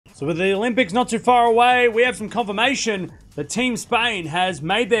So with the Olympics not too far away, we have some confirmation that Team Spain has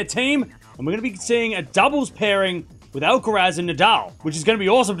made their team, and we're going to be seeing a doubles pairing with Alcaraz and Nadal, which is going to be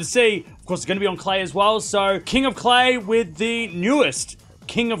awesome to see. Of course, it's going to be on clay as well, so King of Clay with the newest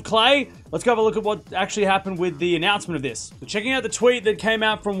King of Clay. Let's go have a look at what actually happened with the announcement of this. So checking out the tweet that came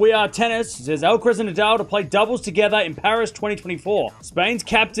out from We Are Tennis, it says Alcaraz and Nadal to play doubles together in Paris 2024. Spain's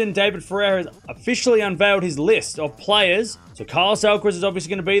captain David Ferrer has officially unveiled his list of players. So Carlos Alcaraz is obviously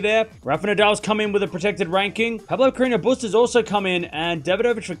going to be there. Rafa Nadal's come in with a protected ranking. Pablo Carreño Busta's also come in, and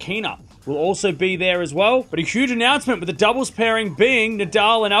Davidovich Fokina will also be there as well. But a huge announcement with the doubles pairing being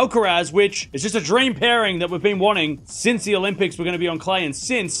Nadal and Alcaraz, which is just a dream pairing that we've been wanting since the Olympics were going to be on clay and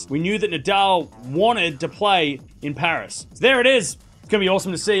since we knew that Nadal wanted to play in Paris. So there it is. It's going to be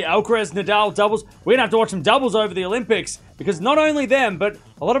awesome to see Alcaraz, Nadal, doubles. We're going to have to watch some doubles over the Olympics because not only them, but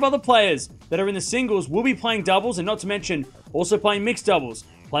a lot of other players that are in the singles will be playing doubles, and not to mention also playing mixed doubles.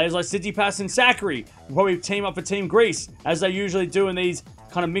 Players like Tsitsipas and Sakari will probably team up for Team Greece, as they usually do in these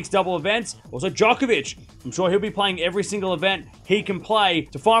kind of mixed double events. Also Djokovic, I'm sure he'll be playing every single event he can play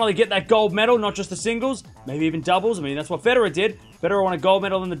to finally get that gold medal, not just the singles, maybe even doubles. I mean, that's what Federer did. Federer won a gold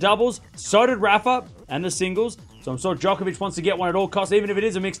medal in the doubles. So did Rafa and the singles. So I'm sure Djokovic wants to get one at all costs, even if it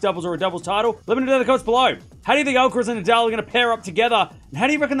is a mixed doubles or a doubles title. Let me know in the comments below. How do you think Alcaraz and Nadal are going to pair up together? And how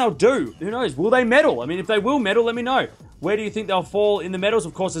do you reckon they'll do? Who knows? Will they medal? I mean, if they will medal, let me know. Where do you think they'll fall in the medals?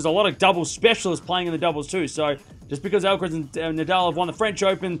 Of course, there's a lot of doubles specialists playing in the doubles too. So just because Alcaraz and Nadal have won the French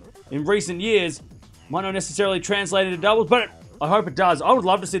Open in recent years, might not necessarily translate into doubles, but I hope it does. I would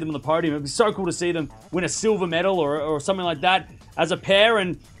love to see them on the podium. It'd be so cool to see them win a silver medal or something like that as a pair.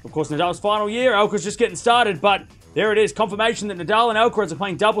 And of course, Nadal's final year, Alcaraz just getting started, but there it is, confirmation that Nadal and Alcaraz are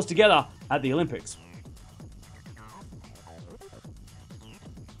playing doubles together at the Olympics.